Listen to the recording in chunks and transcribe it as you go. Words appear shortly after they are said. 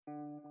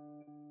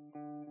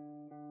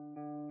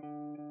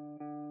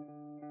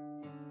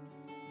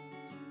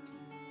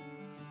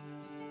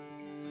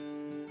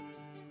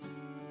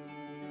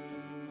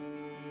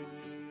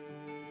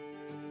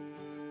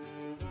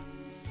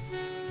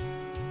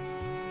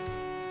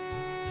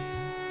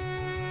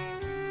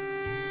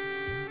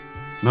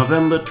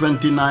November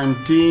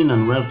 2019,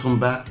 and welcome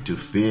back to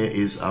Fear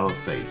is Our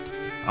Faith.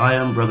 I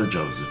am Brother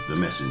Joseph, the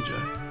messenger.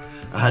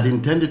 I had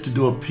intended to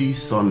do a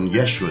piece on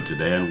Yeshua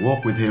today and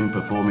walk with him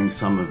performing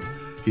some of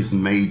his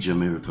major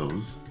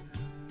miracles,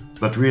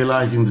 but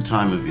realizing the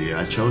time of year,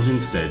 I chose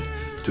instead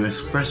to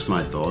express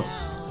my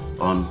thoughts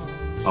on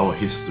our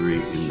history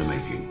in the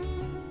making.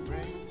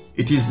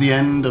 It is the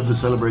end of the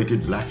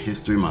celebrated Black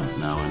History Month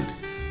now,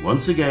 and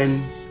once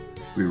again,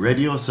 we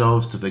ready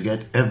ourselves to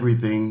forget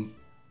everything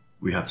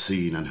we have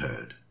seen and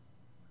heard.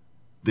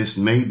 This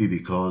may be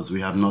because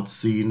we have not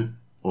seen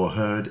or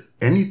heard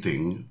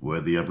anything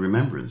worthy of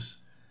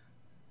remembrance.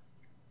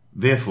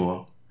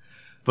 Therefore,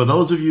 for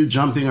those of you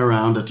jumping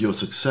around at your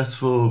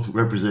successful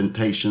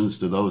representations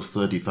to those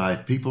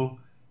 35 people,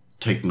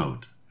 take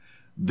note.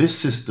 This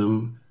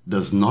system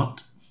does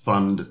not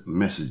fund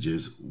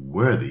messages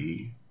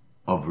worthy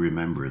of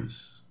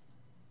remembrance.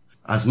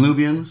 As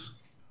Nubians,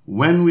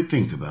 when we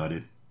think about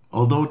it,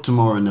 although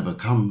tomorrow never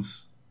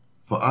comes,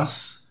 for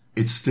us,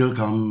 it still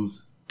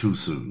comes too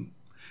soon.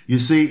 You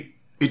see,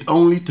 it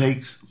only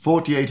takes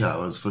 48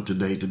 hours for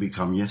today to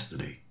become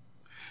yesterday.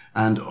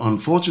 And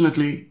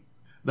unfortunately,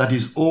 that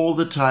is all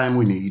the time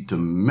we need to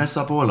mess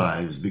up our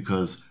lives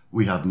because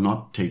we have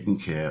not taken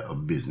care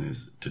of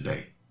business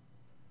today.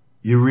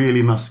 You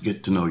really must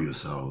get to know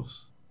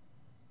yourselves,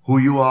 who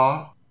you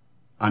are,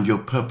 and your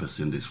purpose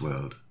in this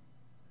world.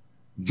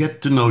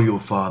 Get to know your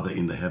Father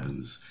in the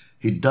heavens.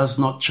 He does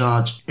not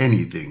charge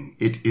anything.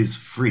 It is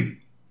free.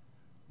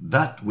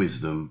 That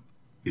wisdom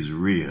is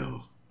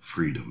real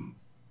freedom.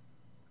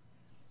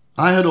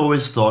 I had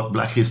always thought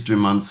Black History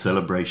Month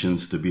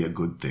celebrations to be a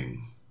good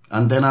thing.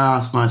 And then I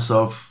asked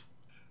myself,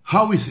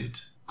 how is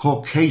it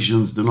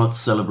Caucasians do not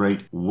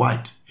celebrate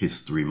White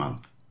History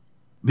Month?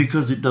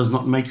 Because it does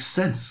not make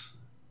sense.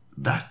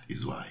 That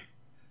is why.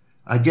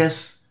 I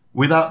guess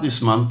without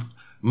this month,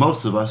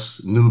 most of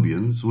us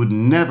Nubians would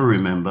never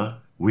remember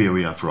where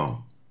we are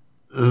from.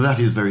 That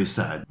is very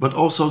sad, but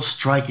also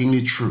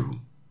strikingly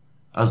true,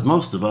 as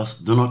most of us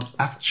do not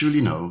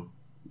actually know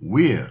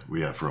where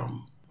we are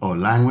from, or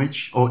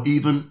language, or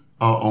even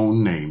our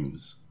own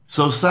names.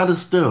 So sadder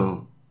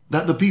still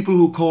that the people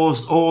who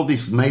caused all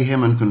this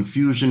mayhem and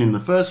confusion in the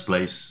first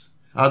place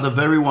are the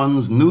very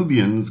ones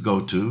Nubians go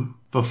to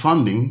for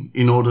funding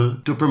in order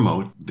to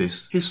promote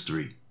this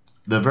history.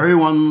 The very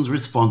ones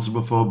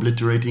responsible for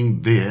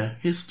obliterating their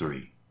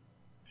history.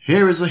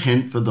 Here is a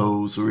hint for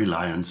those who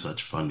rely on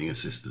such funding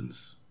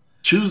assistance.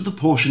 Choose the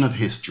portion of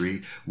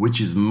history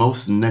which is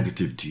most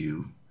negative to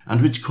you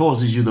and which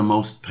causes you the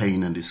most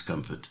pain and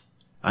discomfort,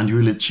 and you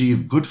will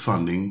achieve good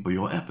funding for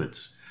your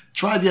efforts.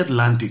 Try the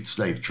Atlantic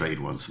slave trade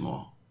once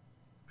more.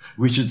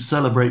 We should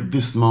celebrate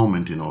this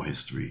moment in our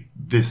history,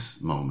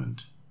 this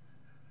moment.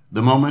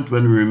 The moment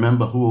when we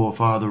remember who our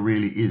Father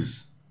really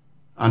is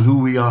and who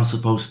we are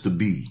supposed to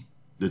be,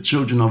 the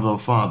children of our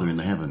Father in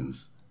the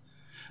heavens,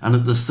 and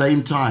at the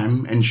same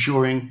time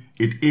ensuring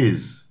it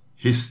is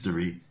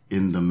history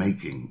in the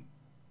making.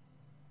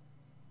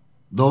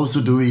 Those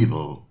who do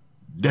evil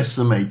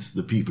decimates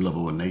the people of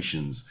our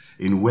nations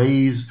in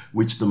ways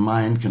which the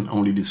mind can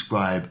only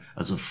describe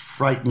as a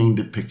frightening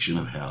depiction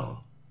of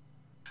hell.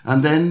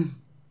 And then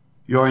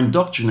you are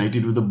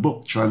indoctrinated with a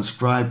book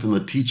transcribed from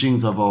the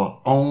teachings of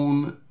our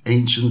own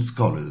ancient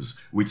scholars,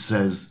 which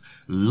says,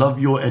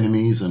 love your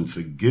enemies and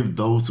forgive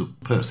those who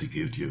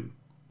persecute you.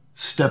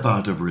 Step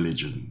out of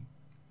religion.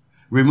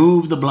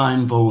 Remove the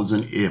blindfolds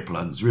and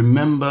earplugs.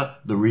 Remember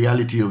the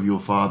reality of your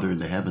Father in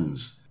the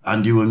heavens.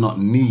 And you will not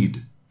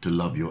need to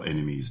love your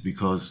enemies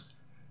because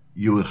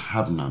you will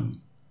have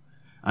none.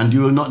 And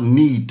you will not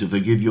need to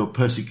forgive your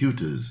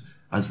persecutors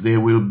as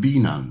there will be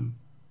none.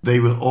 They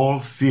will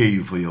all fear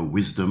you for your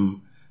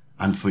wisdom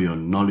and for your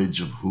knowledge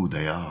of who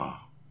they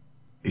are.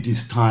 It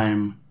is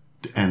time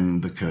to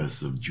end the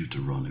curse of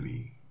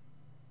Deuteronomy.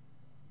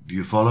 Do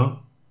you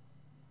follow?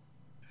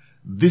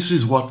 This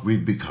is what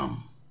we've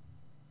become.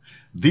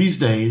 These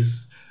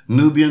days,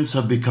 Nubians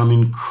have become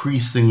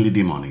increasingly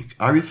demonic.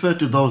 I refer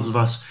to those of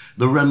us,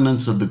 the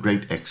remnants of the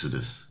great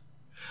Exodus,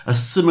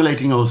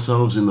 assimilating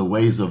ourselves in the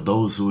ways of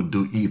those who would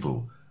do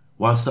evil,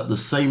 whilst at the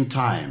same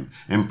time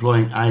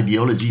employing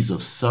ideologies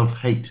of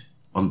self-hate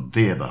on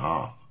their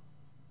behalf.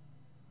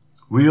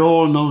 We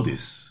all know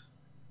this,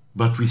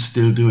 but we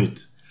still do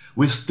it.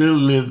 We still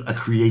live a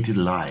created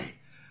lie,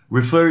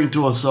 referring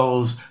to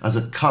ourselves as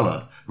a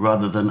color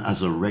rather than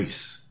as a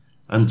race,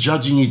 and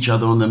judging each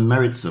other on the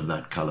merits of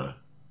that color,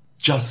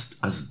 just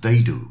as they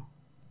do.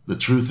 The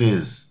truth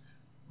is,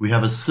 we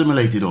have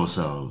assimilated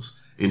ourselves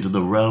into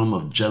the realm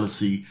of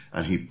jealousy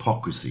and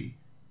hypocrisy,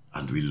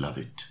 and we love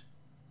it.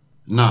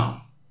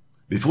 Now,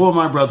 before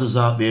my brothers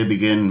out there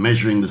begin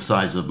measuring the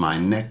size of my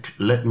neck,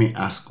 let me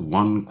ask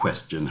one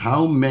question.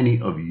 How many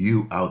of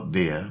you out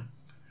there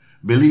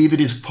believe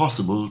it is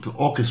possible to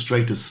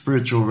orchestrate a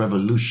spiritual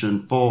revolution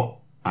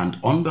for and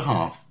on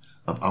behalf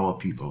of our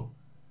people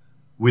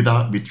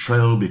without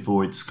betrayal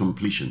before its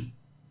completion?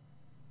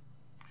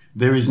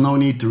 There is no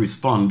need to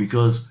respond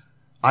because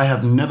I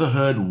have never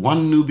heard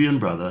one Nubian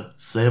brother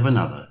say of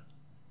another,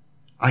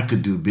 I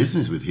could do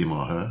business with him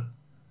or her,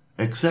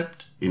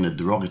 except in a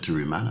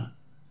derogatory manner.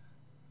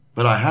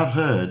 But I have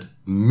heard,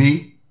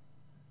 me?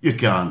 You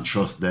can't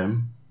trust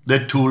them.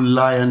 They're two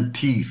lion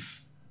teeth.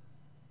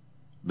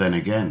 Then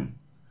again,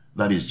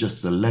 that is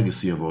just the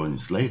legacy of our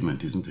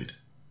enslavement, isn't it?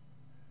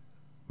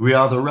 We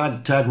are the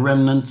ragtag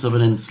remnants of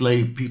an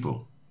enslaved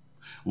people.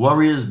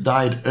 Warriors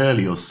died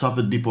early or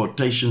suffered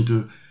deportation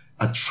to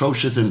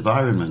atrocious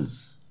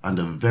environments and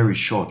a very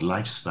short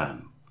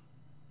lifespan.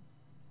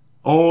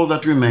 All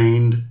that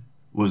remained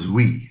was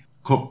we,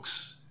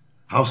 cooks,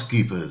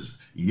 housekeepers,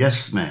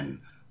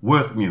 yes-men,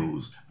 work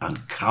mules,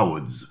 and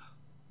cowards.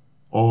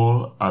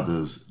 All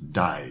others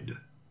died.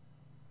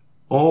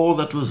 All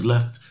that was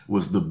left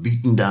was the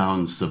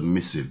beaten-down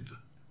submissive,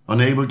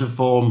 unable to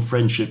form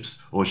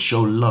friendships or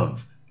show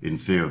love in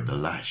fear of the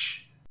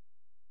lash.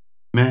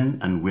 Men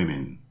and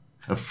women,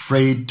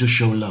 afraid to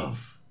show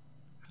love,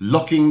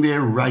 locking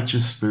their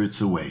righteous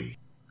spirits away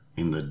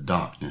in the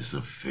darkness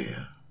of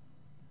fear.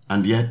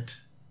 And yet,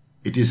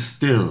 it is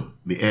still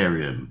the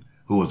Aryan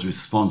who was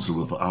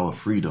responsible for our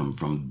freedom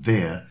from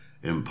their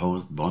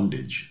imposed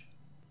bondage.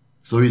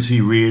 So is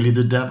he really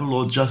the devil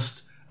or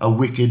just a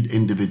wicked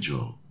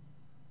individual?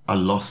 A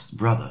lost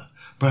brother?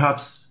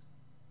 Perhaps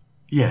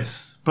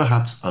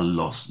a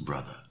lost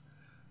brother.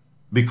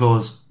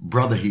 Because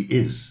brother he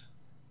is,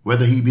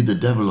 whether he be the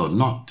devil or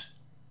not,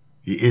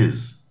 he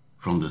is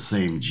from the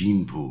same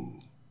gene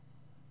pool.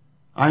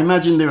 I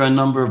imagine there are a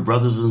number of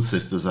brothers and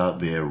sisters out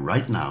there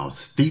right now,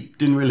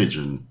 steeped in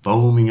religion,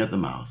 foaming at the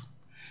mouth.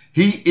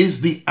 He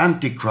is the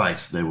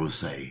Antichrist, they will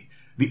say,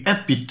 the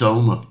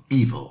epitome of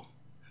evil.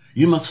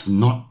 You must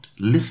not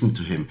listen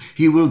to him.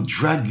 He will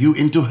drag you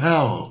into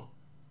hell.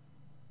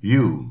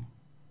 You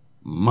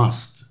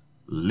must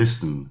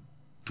listen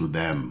to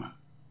them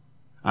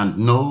and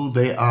know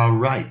they are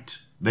right.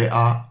 They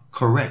are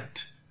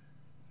correct.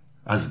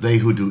 As they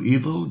who do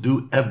evil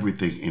do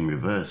everything in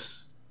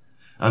reverse.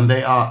 And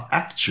they are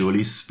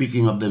actually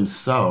speaking of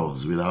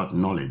themselves without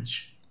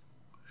knowledge.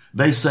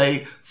 They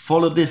say,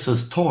 follow this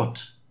as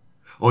taught,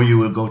 or you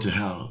will go to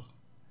hell,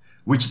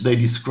 which they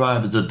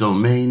describe as a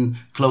domain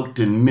cloaked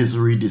in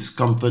misery,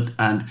 discomfort,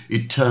 and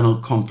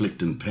eternal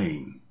conflict and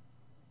pain.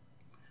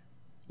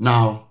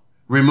 Now,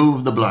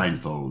 remove the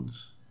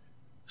blindfolds,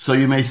 so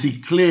you may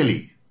see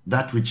clearly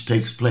that which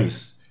takes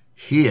place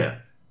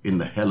here in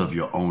the hell of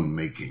your own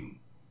making.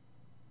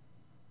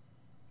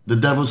 The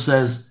devil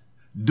says,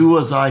 do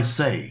as I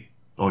say,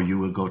 or you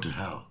will go to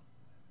hell.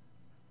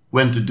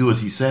 When to do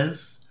as he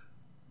says,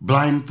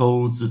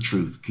 blindfolds the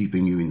truth,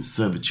 keeping you in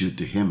servitude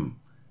to him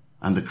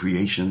and the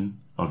creation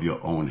of your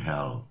own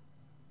hell.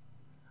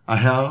 A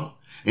hell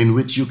in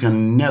which you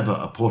can never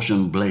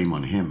apportion blame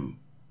on him.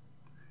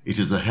 It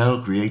is a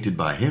hell created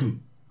by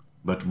him,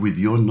 but with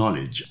your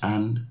knowledge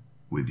and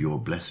with your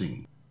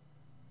blessing.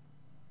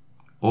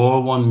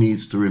 All one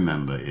needs to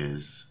remember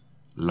is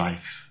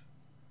life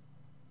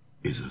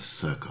is a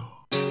circle.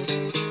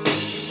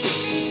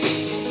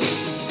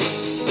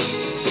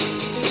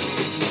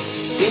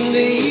 In the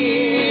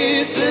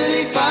year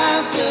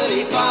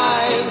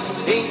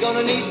 35, ain't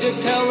gonna need to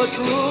tell the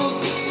truth,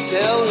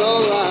 tell no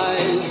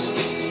lies.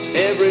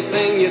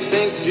 Everything you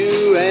think,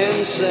 do,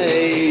 and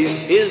say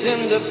is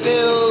in the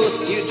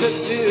pill you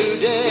took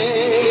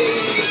today.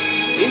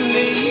 In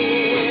the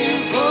year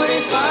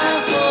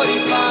 45,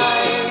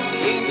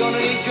 ain't gonna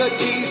need your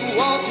teeth,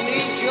 won't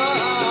need your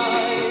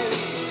eyes.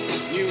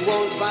 You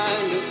won't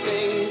find a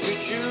thing to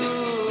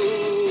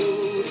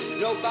chew.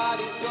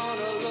 Nobody's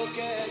gonna look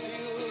at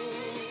you.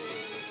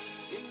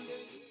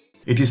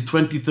 It is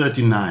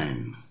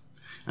 2039,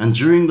 and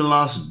during the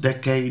last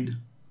decade,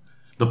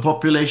 the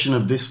population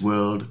of this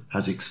world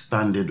has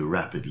expanded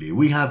rapidly.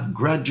 We have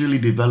gradually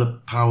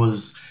developed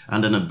powers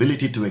and an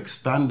ability to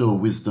expand our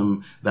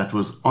wisdom that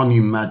was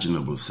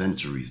unimaginable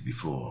centuries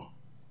before.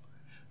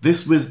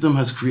 This wisdom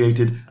has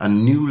created a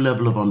new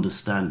level of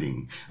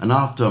understanding, and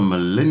after a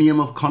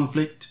millennium of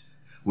conflict,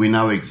 we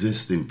now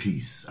exist in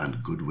peace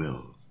and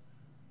goodwill.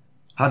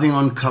 Having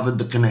uncovered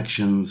the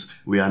connections,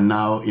 we are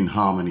now in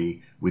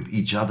harmony with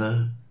each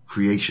other,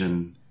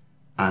 creation,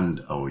 and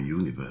our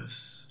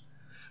universe.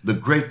 The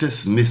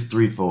greatest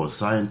mystery for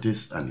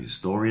scientists and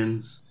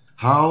historians,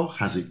 how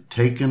has it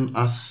taken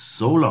us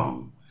so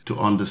long to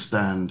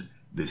understand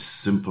this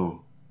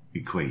simple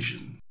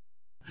equation?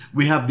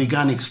 We have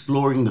begun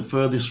exploring the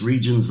furthest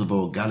regions of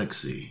our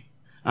galaxy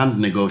and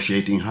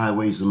negotiating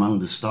highways among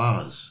the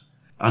stars,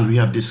 and we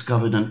have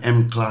discovered an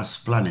M-class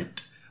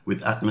planet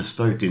with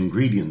atmospheric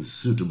ingredients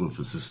suitable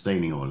for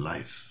sustaining our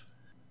life.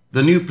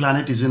 The new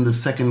planet is in the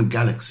second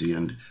galaxy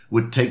and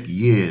would take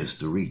years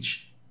to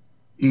reach,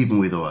 even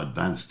with our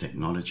advanced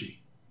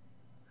technology.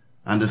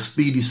 And a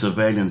speedy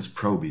surveillance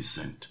probe is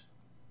sent.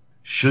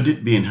 Should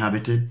it be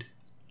inhabited,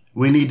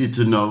 we needed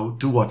to know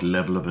to what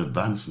level of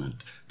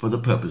advancement for the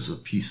purpose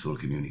of peaceful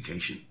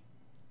communication.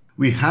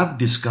 We have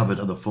discovered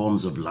other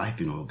forms of life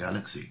in our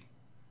galaxy,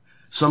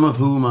 some of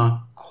whom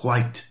are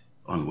quite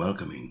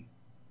unwelcoming.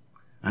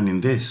 And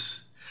in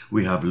this,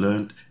 we have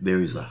learnt there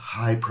is a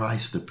high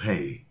price to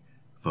pay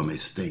for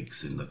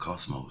mistakes in the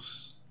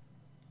cosmos.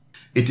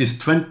 It is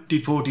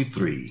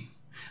 2043,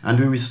 and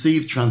we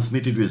received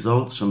transmitted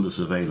results from the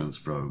surveillance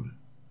probe.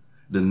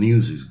 The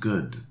news is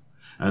good,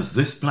 as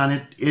this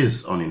planet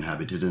is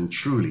uninhabited and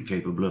truly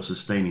capable of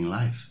sustaining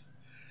life.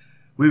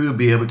 We will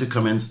be able to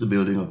commence the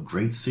building of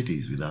great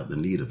cities without the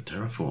need of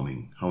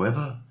terraforming.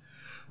 However,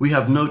 we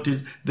have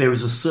noted there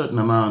is a certain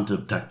amount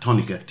of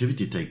tectonic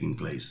activity taking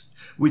place,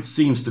 which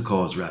seems to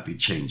cause rapid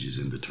changes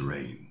in the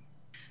terrain.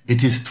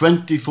 It is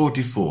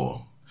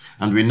 2044,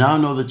 and we now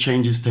know the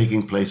changes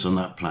taking place on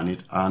that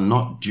planet are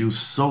not due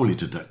solely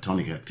to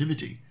tectonic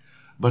activity,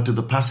 but to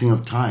the passing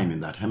of time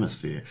in that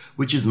hemisphere,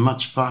 which is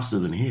much faster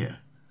than here.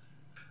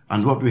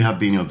 And what we have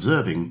been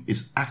observing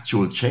is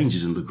actual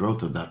changes in the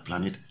growth of that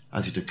planet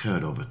as it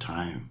occurred over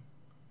time.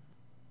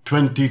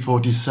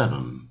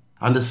 2047,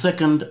 and a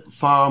second,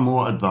 far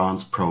more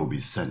advanced probe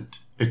is sent,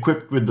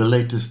 equipped with the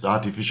latest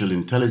artificial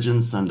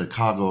intelligence and a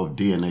cargo of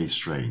DNA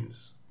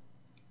strains,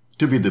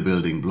 to be the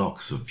building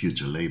blocks of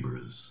future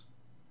laborers.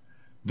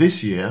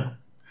 This year,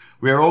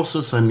 we are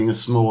also sending a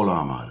small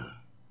armada,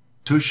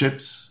 2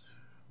 ships,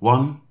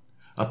 1,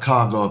 a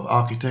cargo of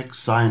architects,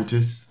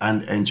 scientists,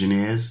 and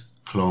engineers,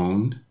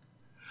 cloned,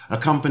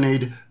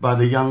 accompanied by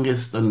the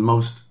youngest and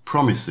most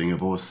promising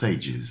of all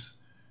sages,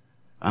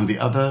 and the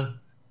other,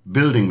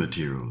 building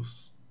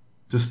materials,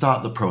 to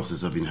start the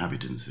process of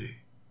inhabitancy.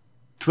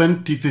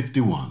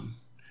 2051.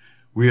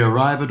 We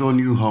arrive at our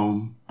new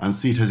home and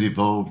see it has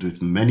evolved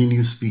with many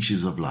new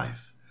species of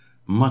life,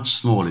 much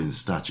smaller in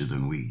stature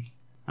than we.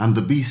 And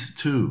the beasts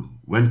too,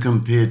 when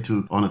compared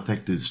to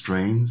unaffected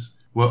strains,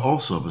 were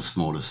also of a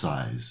smaller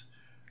size.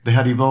 They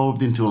had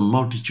evolved into a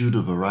multitude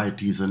of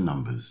varieties and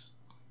numbers.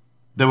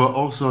 They were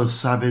also as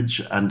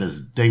savage and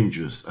as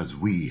dangerous as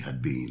we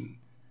had been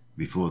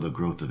before the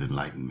growth of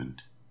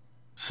enlightenment.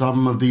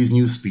 Some of these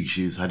new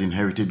species had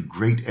inherited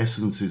great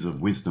essences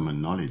of wisdom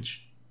and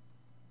knowledge,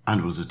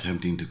 and was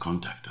attempting to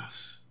contact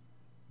us.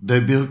 They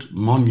built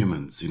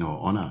monuments in our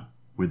honor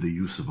with the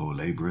use of our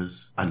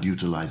laborers and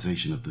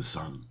utilization of the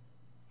sun.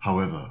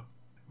 However,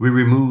 we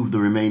removed the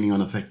remaining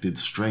unaffected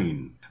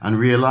strain and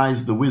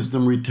realized the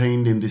wisdom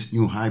retained in this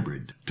new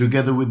hybrid,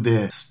 together with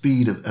their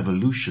speed of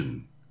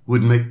evolution,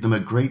 would make them a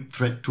great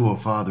threat to our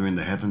Father in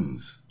the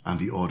heavens and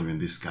the order in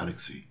this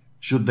galaxy.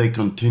 Should they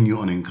continue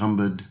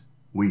unencumbered,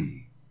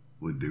 we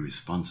would be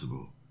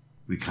responsible.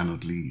 We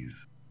cannot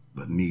leave,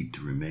 but need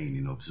to remain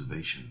in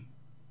observation.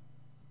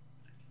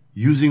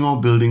 Using our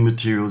building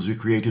materials, we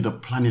created a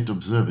planet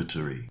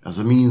observatory as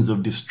a means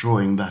of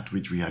destroying that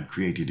which we had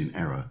created in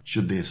error,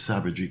 should their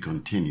savagery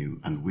continue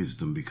and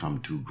wisdom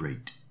become too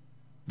great.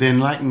 The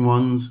enlightened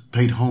ones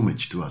paid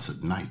homage to us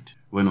at night,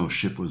 when our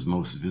ship was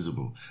most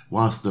visible,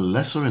 whilst the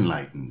lesser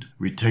enlightened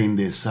retained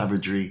their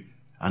savagery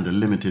and a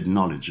limited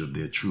knowledge of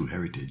their true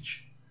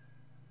heritage.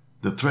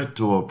 The threat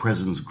to our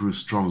presence grew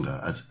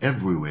stronger as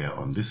everywhere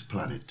on this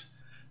planet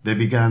they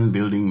began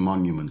building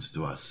monuments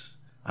to us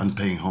and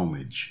paying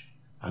homage,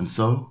 and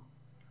so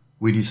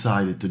we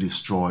decided to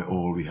destroy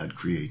all we had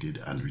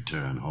created and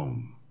return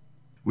home.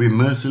 We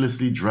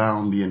mercilessly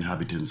drowned the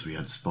inhabitants we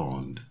had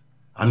spawned,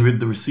 and with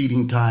the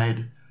receding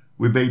tide,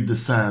 we bade the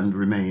sand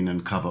remain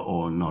and cover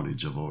all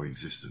knowledge of our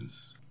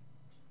existence.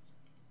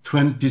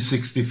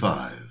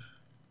 2065.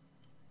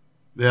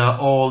 They are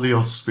all the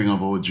offspring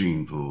of our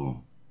gene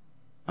pool,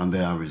 and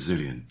they are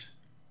resilient.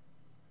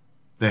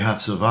 They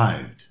have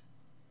survived,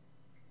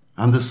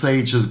 and the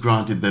sage has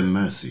granted them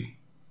mercy.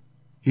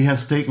 He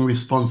has taken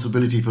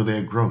responsibility for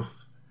their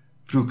growth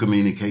through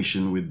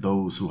communication with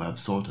those who have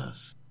sought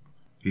us.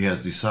 He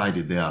has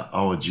decided they are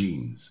our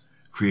genes,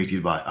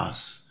 created by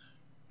us.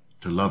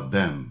 To love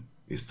them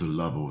is to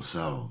love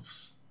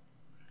ourselves,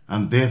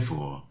 and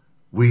therefore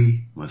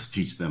we must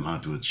teach them how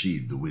to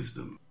achieve the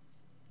wisdom.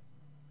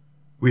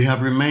 We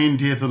have remained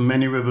here for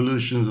many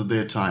revolutions of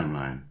their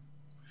timeline,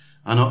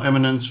 and our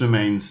eminence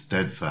remains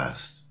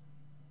steadfast,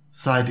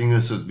 citing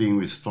us as being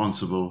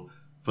responsible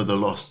for the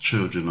lost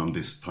children on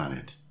this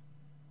planet.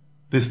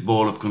 This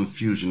ball of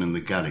confusion in the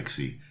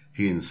galaxy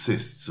he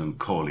insists on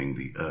calling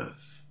the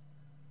Earth.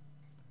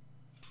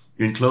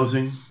 In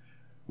closing,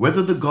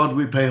 whether the God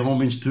we pay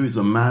homage to is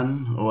a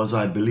man, or as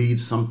I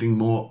believe something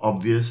more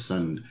obvious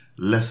and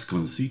less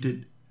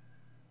conceited,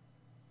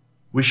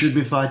 we should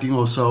be fighting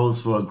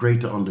ourselves for a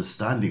greater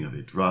understanding of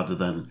it, rather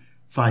than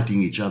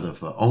fighting each other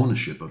for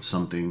ownership of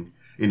something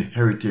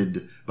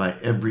inherited by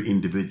every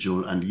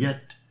individual and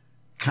yet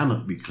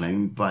cannot be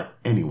claimed by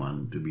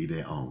anyone to be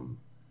their own.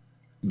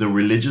 The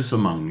religious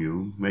among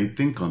you may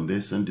think on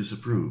this and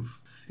disapprove.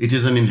 It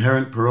is an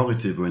inherent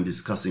prerogative when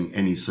discussing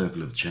any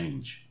circle of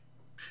change.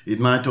 It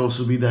might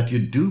also be that you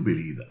do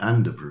believe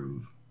and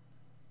approve.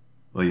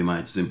 Or you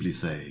might simply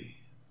say,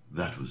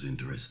 that was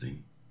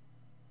interesting.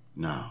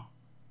 Now,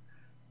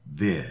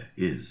 there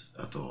is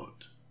a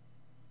thought.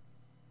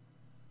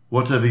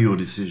 Whatever your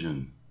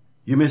decision,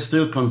 you may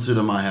still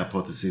consider my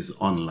hypothesis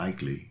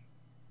unlikely.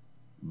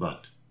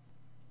 But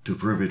to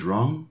prove it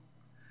wrong,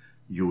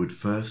 you would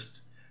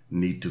first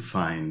need to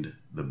find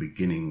the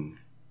beginning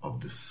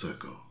of the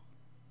circle.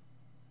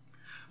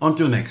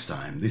 Until next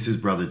time, this is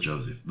Brother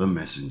Joseph, the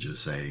messenger,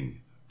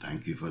 saying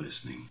thank you for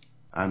listening.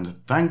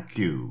 And thank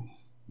you,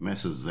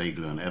 Messrs.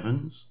 Ziegler and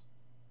Evans,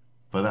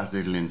 for that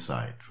little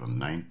insight from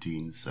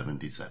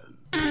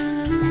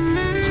 1977.